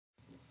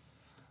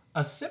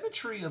A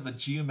symmetry of a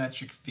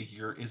geometric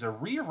figure is a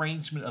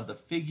rearrangement of the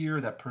figure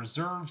that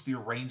preserves the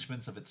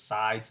arrangements of its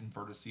sides and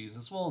vertices,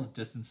 as well as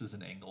distances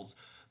and angles.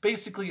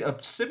 Basically, a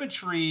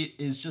symmetry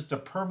is just a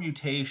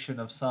permutation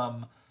of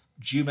some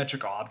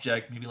geometric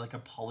object, maybe like a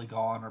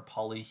polygon or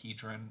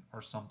polyhedron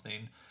or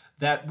something.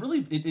 That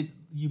really,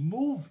 you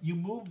move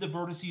the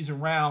vertices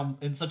around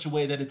in such a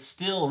way that it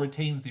still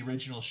retains the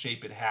original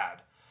shape it had.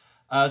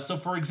 So,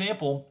 for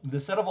example, the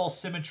set of all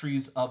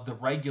symmetries of the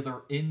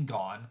regular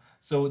n-gon.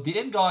 So, the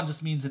n-gon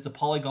just means it's a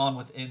polygon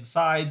with n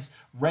sides.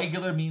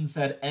 Regular means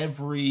that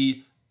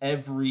every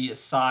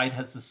side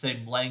has the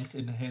same length,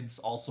 and hence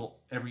also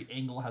every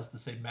angle has the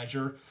same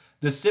measure.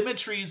 The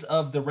symmetries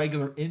of the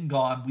regular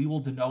n-gon we will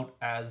denote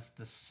as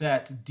the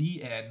set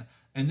Dn,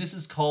 and this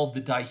is called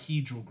the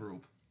dihedral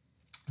group.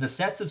 The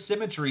sets of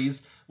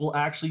symmetries will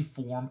actually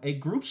form a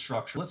group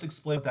structure. Let's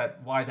explain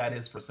why that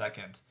is for a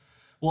second.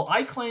 Well,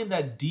 I claim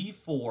that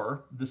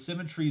D4, the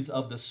symmetries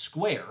of the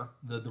square,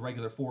 the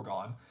regular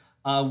fourgon,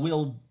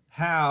 will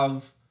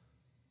have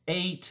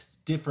 8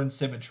 different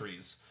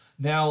symmetries.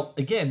 Now,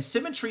 again,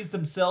 symmetries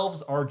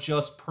themselves are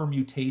just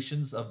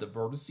permutations of the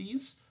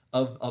vertices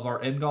of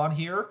our n-gon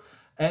here.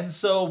 And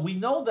so we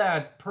know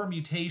that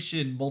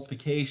permutation,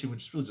 multiplication,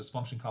 which is really just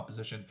function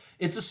composition,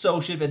 it's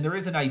associative and there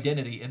is an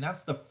identity. And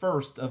that's the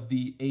first of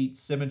the 8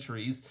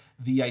 symmetries,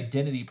 the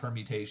identity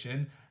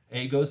permutation.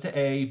 A goes to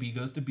A, B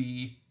goes to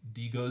B,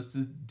 D goes to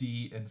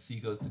D, and C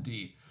goes to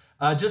D.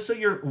 Just so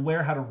you're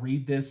aware how to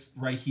read this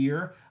right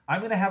here, I'm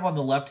going to have on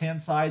the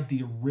left-hand side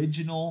the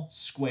original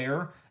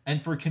square.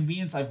 And for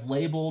convenience, I've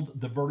labeled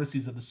the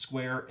vertices of the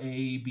square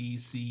A, B,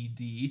 C,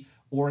 D,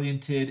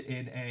 oriented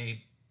in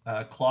a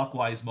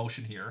clockwise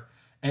motion here.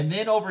 And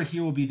then over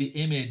here will be the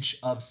image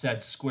of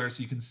said square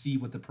so you can see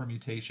what the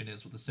permutation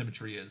is, what the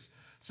symmetry is.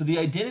 So the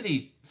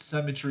identity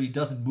symmetry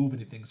doesn't move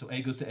anything. So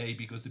A goes to A,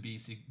 B goes to B,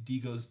 D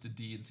goes to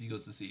D, and C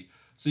goes to C.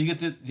 So you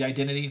get the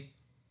identity.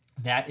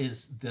 That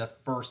is the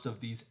first of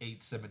these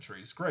 8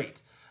 symmetries.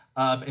 Great.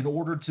 In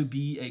order to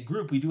be a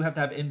group, we do have to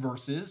have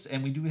inverses,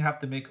 and we do have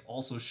to make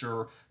also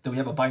sure that we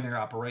have a binary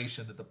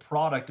operation, that the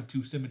product of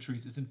 2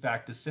 symmetries is in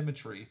fact a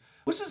symmetry,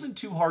 which isn't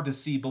too hard to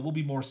see, but we'll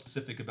be more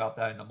specific about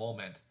that in a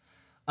moment.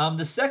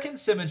 The second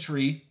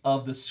symmetry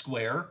of the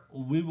square,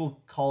 we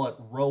will call it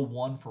row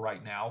 1 for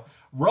right now.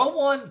 Row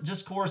 1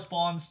 just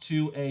corresponds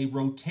to a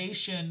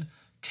rotation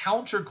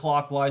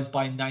counterclockwise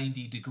by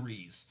 90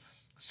 degrees.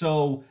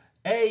 So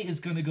A is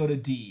going to go to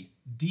D,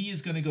 D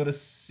is going to go to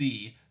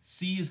C,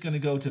 C is going to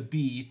go to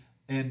B,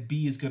 and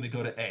B is going to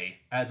go to A,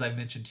 as I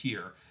mentioned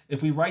here.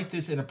 If we write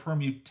this in a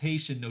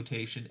permutation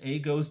notation, A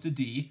goes to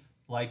D,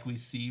 like we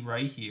see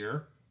right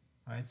here.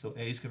 Right? So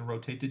A is going to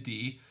rotate to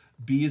D.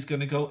 B is going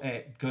to go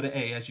to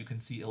A, as you can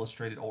see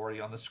illustrated already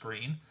on the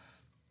screen.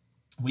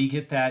 We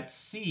get that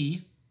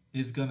C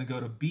is going to go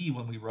to B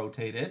when we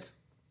rotate it,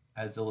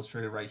 as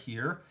illustrated right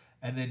here.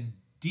 And then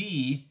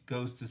D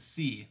goes to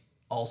C.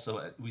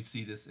 Also, we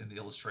see this in the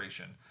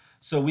illustration.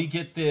 So we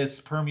get this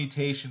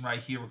permutation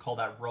right here. We'll call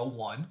that row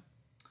 1.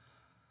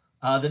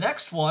 The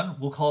next one,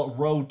 we'll call it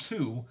row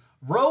 2.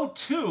 Row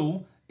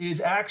 2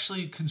 is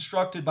actually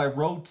constructed by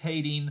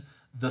rotating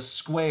the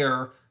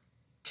square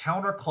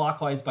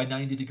counterclockwise by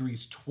 90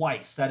 degrees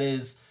twice. That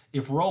is,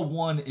 if row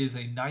 1 is a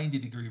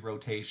 90-degree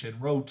rotation,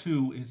 row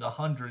 2 is a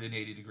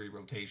 180-degree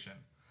rotation.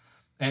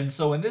 And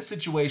so in this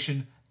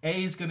situation,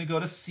 A is going to go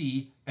to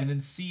C, and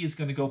then C is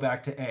going to go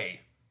back to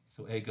A.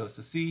 So A goes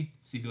to C,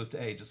 C goes to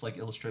A, just like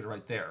illustrated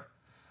right there.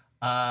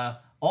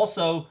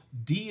 Also,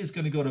 D is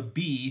going to go to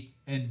B,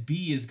 and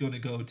B is going to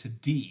go to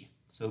D.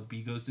 So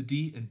B goes to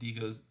D, and D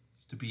goes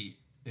to B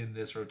in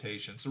this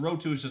rotation. So row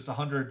 2 is just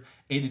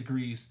 180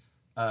 degrees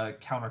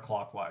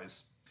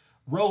counterclockwise.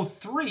 Row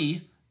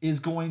 3 is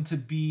going to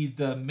be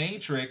the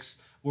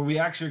matrix where we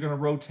actually are going to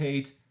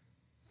rotate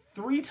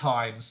 3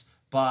 times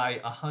by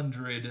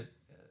 100,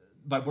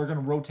 but we're going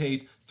to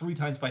rotate 3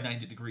 times by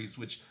 90 degrees,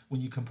 which when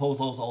you compose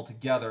those all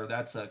together,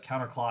 that's a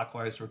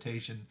counterclockwise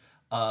rotation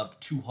of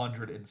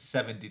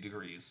 270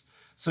 degrees.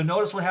 So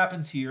notice what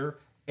happens here.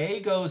 A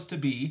goes to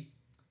B,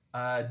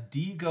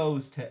 D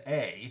goes to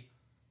A,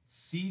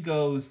 C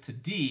goes to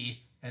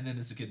D, and then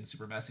this is getting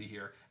super messy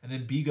here, and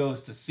then B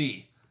goes to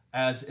C,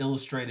 as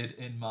illustrated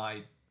in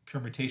my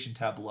permutation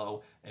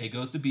tableau. A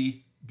goes to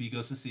B, B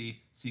goes to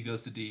C, C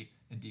goes to D,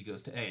 and D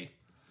goes to A.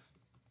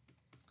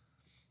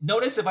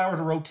 Notice if I were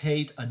to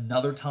rotate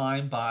another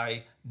time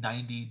by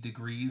 90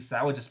 degrees,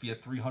 that would just be a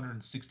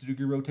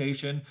 360-degree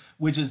rotation,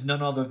 which is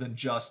none other than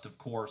just, of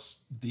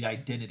course, the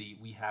identity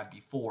we had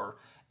before.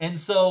 And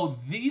so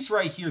these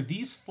right here,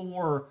 these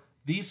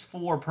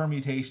four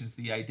permutations,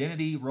 the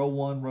identity, row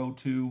 1, row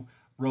 2,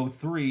 row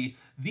 3,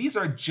 these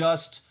are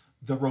just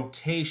the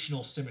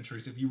rotational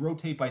symmetries. If you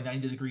rotate by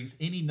 90 degrees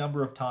any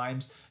number of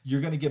times,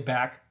 you're going to get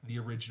back the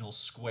original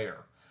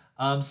square.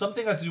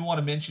 Something else you want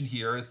to mention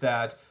here is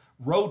that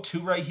row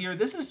 2 right here,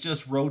 this is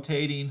just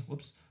rotating,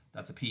 whoops,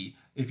 that's a P.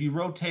 If you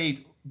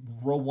rotate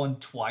row 1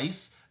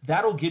 twice,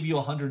 that'll give you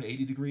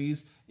 180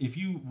 degrees. If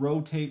you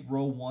rotate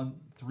row 1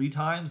 3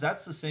 times,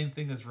 that's the same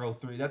thing as row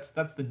 3. That's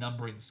the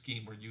numbering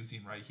scheme we're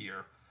using right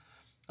here.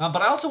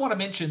 But I also want to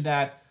mention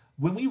that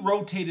when we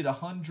rotated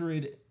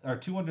 100 or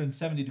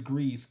 270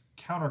 degrees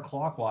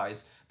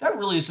counterclockwise, that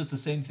really is just the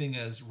same thing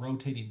as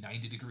rotating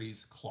 90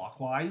 degrees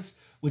clockwise,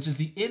 which is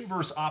the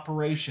inverse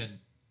operation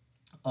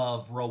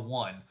of row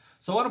 1.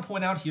 So I want to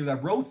point out here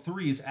that row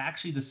 3 is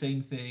actually the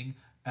same thing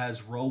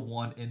as row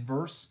 1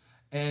 inverse,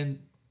 and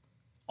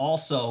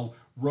also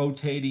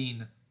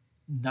rotating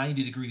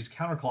 90 degrees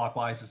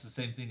counterclockwise is the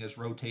same thing as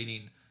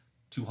rotating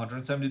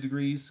 270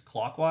 degrees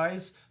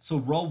clockwise. So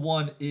row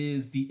 1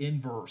 is the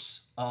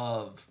inverse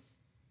of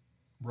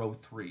row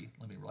 3.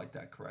 Let me write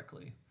that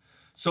correctly.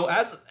 So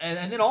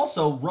and then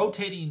also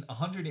rotating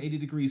 180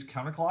 degrees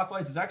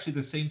counterclockwise is actually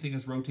the same thing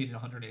as rotating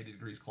 180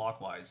 degrees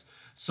clockwise.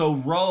 So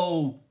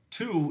row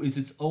 2 is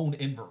its own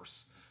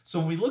inverse. So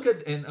when we look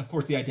at, and of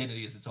course the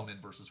identity is its own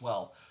inverse as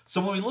well.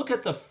 So when we look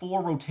at the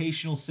 4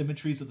 rotational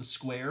symmetries of the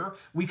square,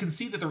 we can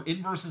see that they're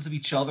inverses of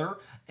each other,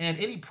 and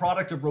any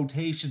product of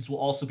rotations will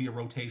also be a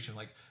rotation.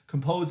 Like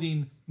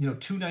composing,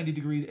 two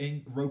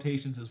 90-degree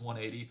rotations is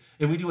 180.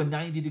 If we do a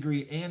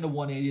 90-degree and a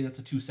 180, that's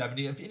a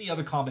 270. If any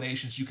other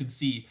combinations, you can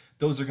see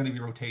those are going to be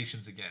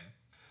rotations again.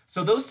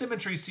 So those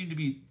symmetries seem to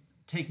be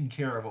taken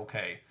care of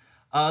okay.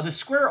 The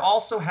square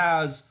also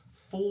has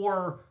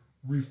 4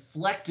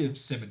 reflective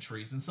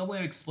symmetries, and so let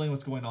me explain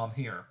what's going on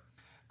here.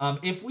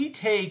 If we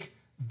take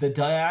the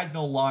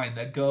diagonal line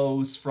that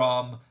goes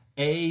from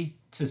A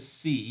to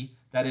C,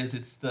 that is,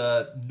 it's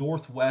the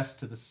northwest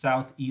to the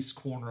southeast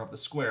corner of the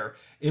square,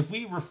 if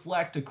we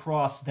reflect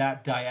across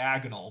that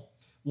diagonal,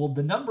 well,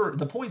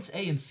 the points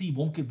A and C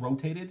won't get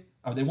rotated,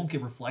 or they won't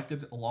get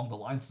reflected along the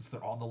line since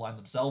they're on the line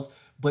themselves,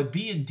 but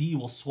B and D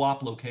will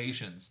swap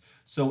locations.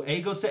 So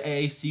A goes to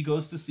A, C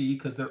goes to C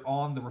because they're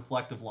on the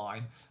reflective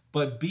line,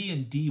 but B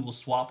and D will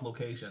swap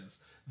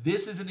locations.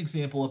 This is an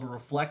example of a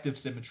reflective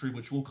symmetry,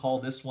 which we'll call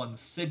this one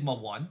sigma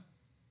 1.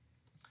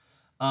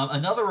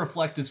 Another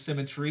reflective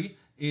symmetry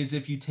is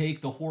if you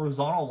take the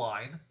horizontal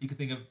line, you can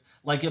think of,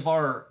 like if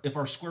our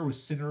square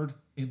was centered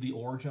in the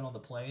origin on the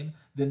plane,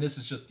 then this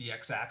is just the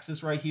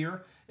x-axis right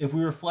here. If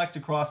we reflect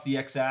across the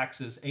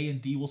x-axis, A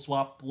and D will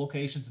swap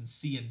locations and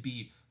C and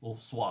B will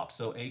swap.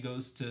 So A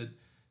goes to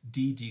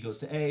D, D goes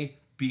to A,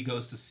 B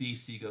goes to C,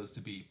 C goes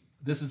to B.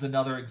 This is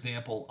another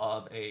example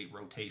of a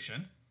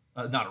rotation,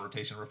 not a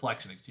rotation, a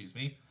reflection, excuse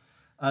me.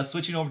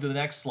 Switching over to the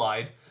next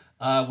slide,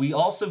 we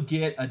also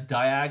get a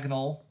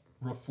diagonal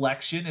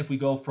reflection if we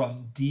go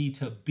from D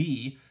to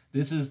B.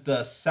 This is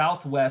the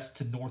southwest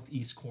to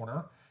northeast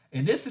corner.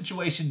 In this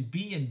situation,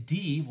 B and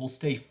D will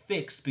stay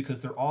fixed because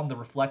they're on the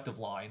reflective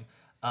line,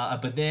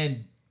 but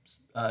then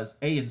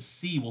A and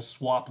C will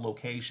swap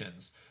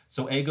locations.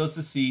 So A goes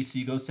to C,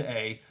 C goes to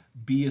A,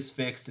 B is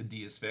fixed, and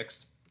D is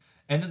fixed.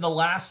 And then the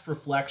last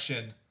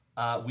reflection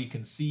we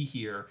can see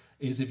here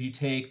is if you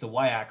take the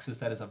y-axis,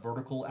 that is a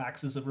vertical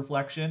axis of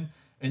reflection.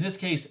 In this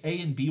case, A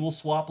and B will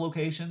swap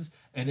locations,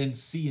 and then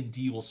C and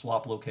D will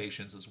swap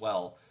locations as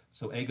well.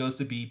 So A goes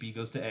to B, B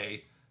goes to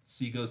A,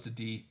 C goes to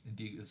D, and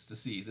D goes to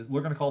C.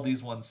 We're going to call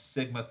these ones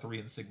sigma 3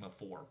 and sigma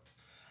 4.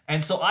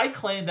 And so I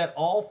claim that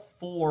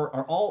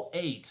all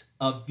 8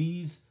 of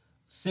these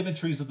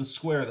symmetries of the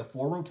square, the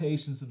 4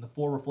 rotations and the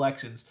 4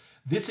 reflections,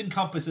 this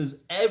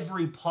encompasses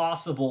every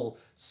possible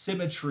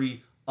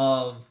symmetry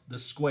of the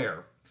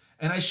square.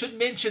 And I should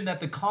mention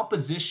that the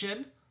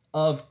composition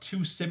of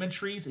 2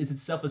 symmetries is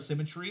itself a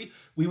symmetry.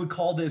 We would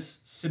call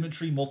this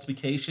symmetry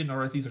multiplication,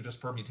 or if these are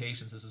just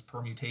permutations, this is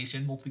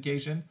permutation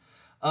multiplication.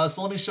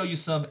 So let me show you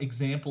some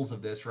examples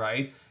of this,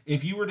 right?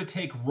 If you were to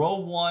take row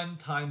 1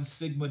 times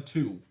sigma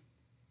 2,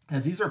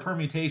 as these are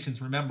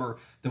permutations, remember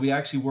that we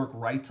actually work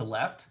right to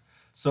left.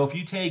 So if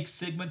you take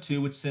sigma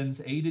 2, which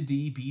sends A to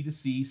D, B to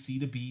C, C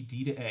to B,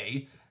 D to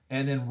A,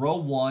 and then row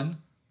 1,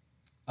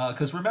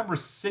 because remember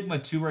sigma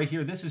 2 right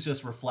here, this is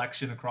just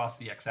reflection across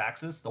the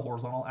x-axis, the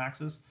horizontal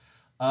axis.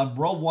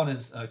 Row 1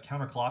 is a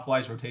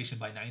counterclockwise rotation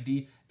by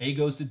 90. A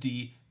goes to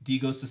D, D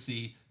goes to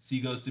C, C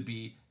goes to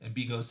B, and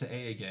B goes to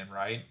A again,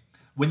 right?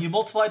 When you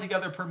multiply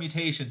together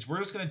permutations, we're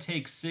just going to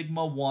take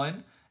sigma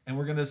 1, and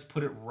we're going to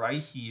put it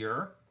right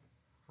here,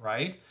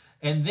 right?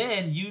 And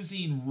then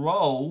using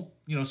row,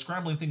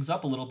 scrambling things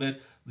up a little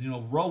bit,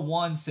 row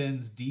 1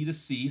 sends D to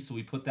C, so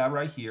we put that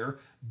right here.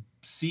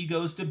 C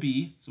goes to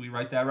B, so we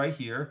write that right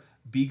here.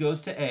 B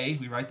goes to A,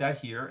 we write that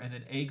here. And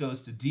then A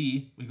goes to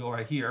D, we go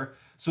right here.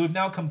 So we've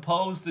now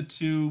composed the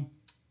 2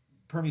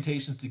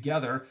 permutations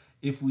together.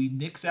 If we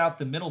nix out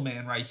the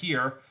middleman right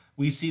here,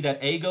 we see that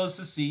A goes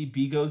to C,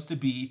 B goes to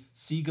B,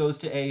 C goes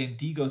to A, and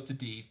D goes to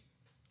D.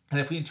 And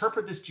if we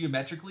interpret this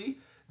geometrically,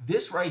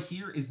 this right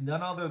here is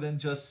none other than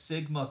just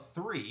sigma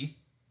 3,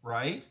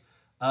 right?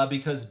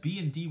 Because B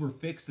and D were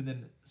fixed and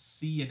then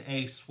C and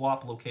A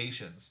swap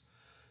locations.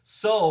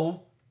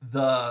 So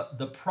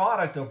the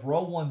product of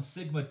row 1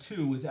 sigma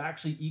 2 is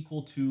actually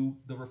equal to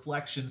the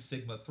reflection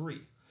sigma 3.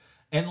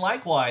 And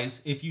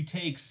likewise, if you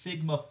take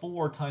sigma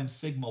 4 times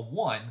sigma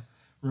 1,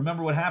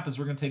 remember what happens.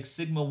 We're going to take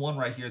sigma 1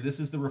 right here.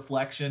 This is the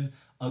reflection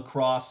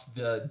across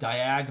the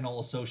diagonal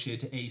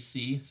associated to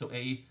AC. So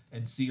A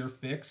and C are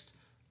fixed,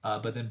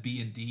 but then B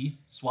and D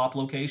swap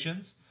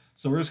locations.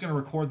 So we're just going to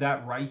record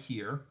that right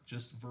here,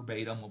 just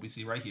verbatim, what we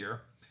see right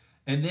here.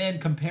 And then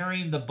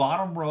comparing the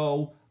bottom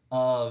row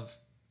of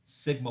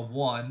sigma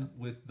 1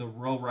 with the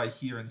row right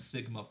here in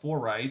sigma 4,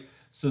 right?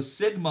 So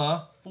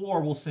sigma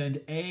 4 will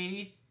send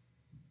A,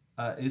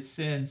 it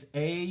sends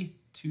A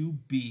to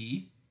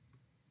B.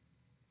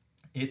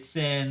 It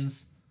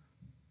sends,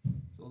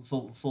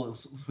 so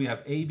we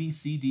have A, B,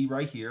 C, D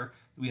right here.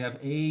 We have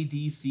A,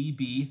 D, C,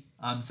 B.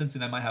 I'm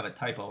sensing I might have a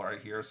typo right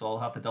here, so I'll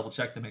have to double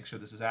check to make sure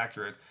this is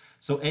accurate.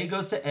 So A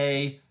goes to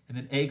A, and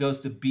then A goes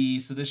to B.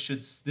 So this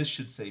should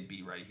say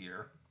B right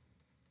here,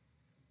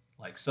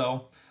 like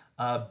so.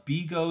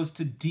 B goes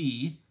to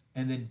D,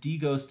 and then D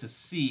goes to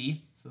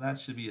C. So that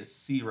should be a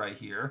C right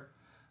here.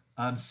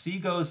 C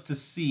goes to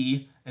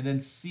C, and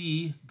then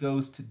C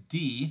goes to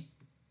D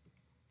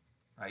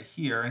right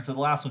here. And so the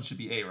last one should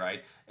be A,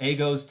 right? A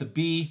goes to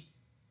B.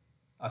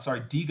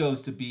 D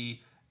goes to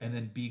B, and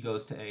then B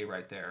goes to A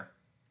right there.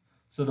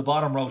 So the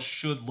bottom row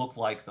should look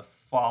like the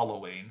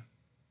following.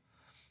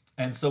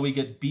 And so we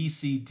get B,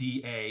 C,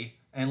 D, A.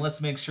 And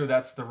let's make sure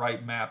that's the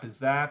right map.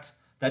 That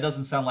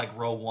doesn't sound like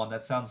row 1.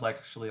 That sounds like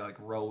actually like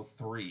row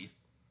 3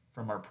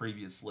 from our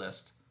previous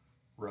list.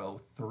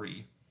 Row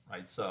 3,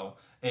 right? So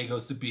A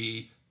goes to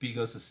B, B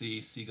goes to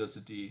C, C goes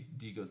to D,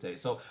 D goes to A.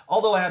 So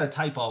although I had a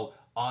typo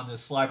on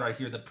this slide right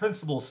here, the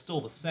principle is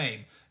still the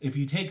same. If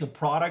you take a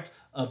product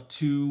of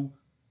two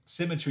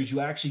symmetries, you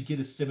actually get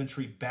a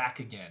symmetry back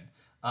again.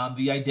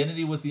 The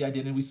identity was the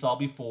identity we saw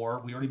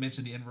before. We already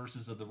mentioned the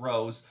inverses of the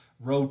rows.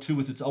 Row 2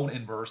 is its own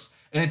inverse.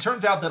 And it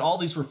turns out that all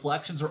these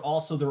reflections are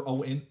also their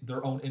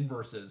own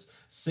inverses.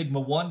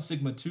 Sigma 1,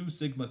 sigma 2,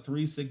 sigma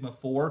 3, sigma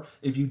 4.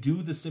 If you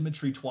do the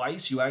symmetry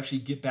twice, you actually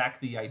get back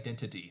the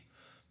identity.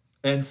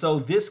 And so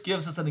this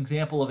gives us an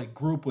example of a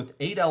group with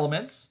 8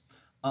 elements.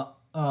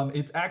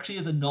 It actually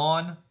is a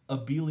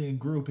non-abelian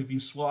group. If you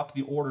swap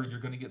the order, you're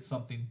going to get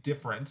something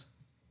different.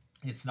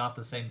 It's not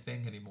the same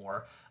thing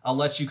anymore. I'll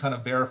let you kind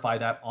of verify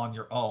that on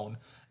your own.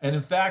 And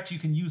in fact, you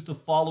can use the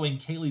following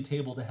Cayley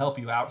table to help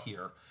you out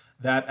here.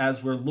 That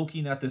as we're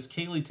looking at this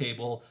Cayley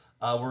table,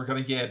 we're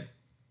going to get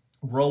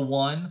row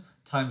 1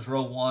 times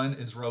row 1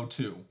 is row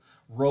 2.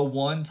 Row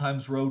 1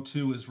 times row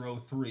 2 is row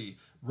 3.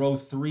 Row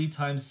 3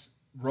 times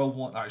row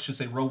 1, I should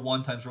say row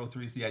 1 times row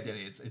 3 is the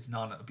identity. It's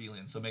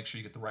non-abelian, so make sure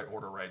you get the right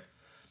order right.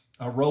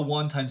 Row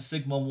 1 times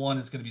sigma 1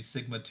 is going to be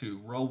sigma 2.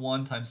 Row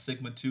 1 times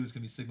sigma 2 is going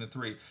to be sigma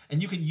 3. And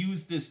you can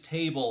use this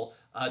table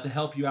to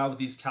help you out with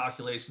these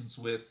calculations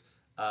with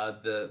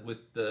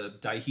the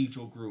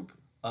dihedral group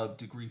of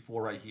degree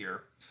 4 right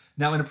here.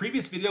 Now, in a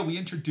previous video, we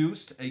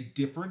introduced a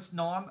different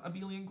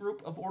non-abelian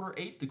group of order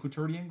 8, the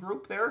quaternion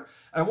group there.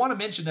 And I want to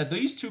mention that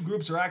these two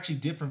groups are actually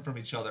different from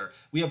each other.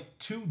 We have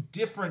two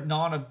different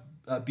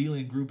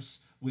non-abelian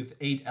groups with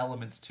 8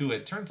 elements to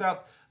it. Turns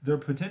out there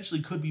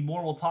potentially could be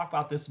more. We'll talk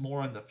about this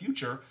more in the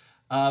future.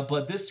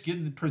 But this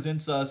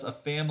presents us a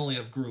family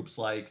of groups.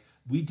 Like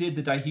we did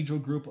the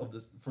dihedral group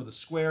for the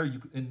square.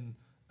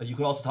 You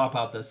could also talk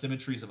about the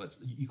symmetries of an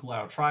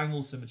equilateral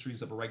triangle,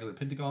 symmetries of a regular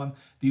pentagon.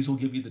 These will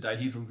give you the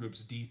dihedral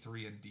groups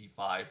D3 and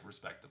D5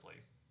 respectively.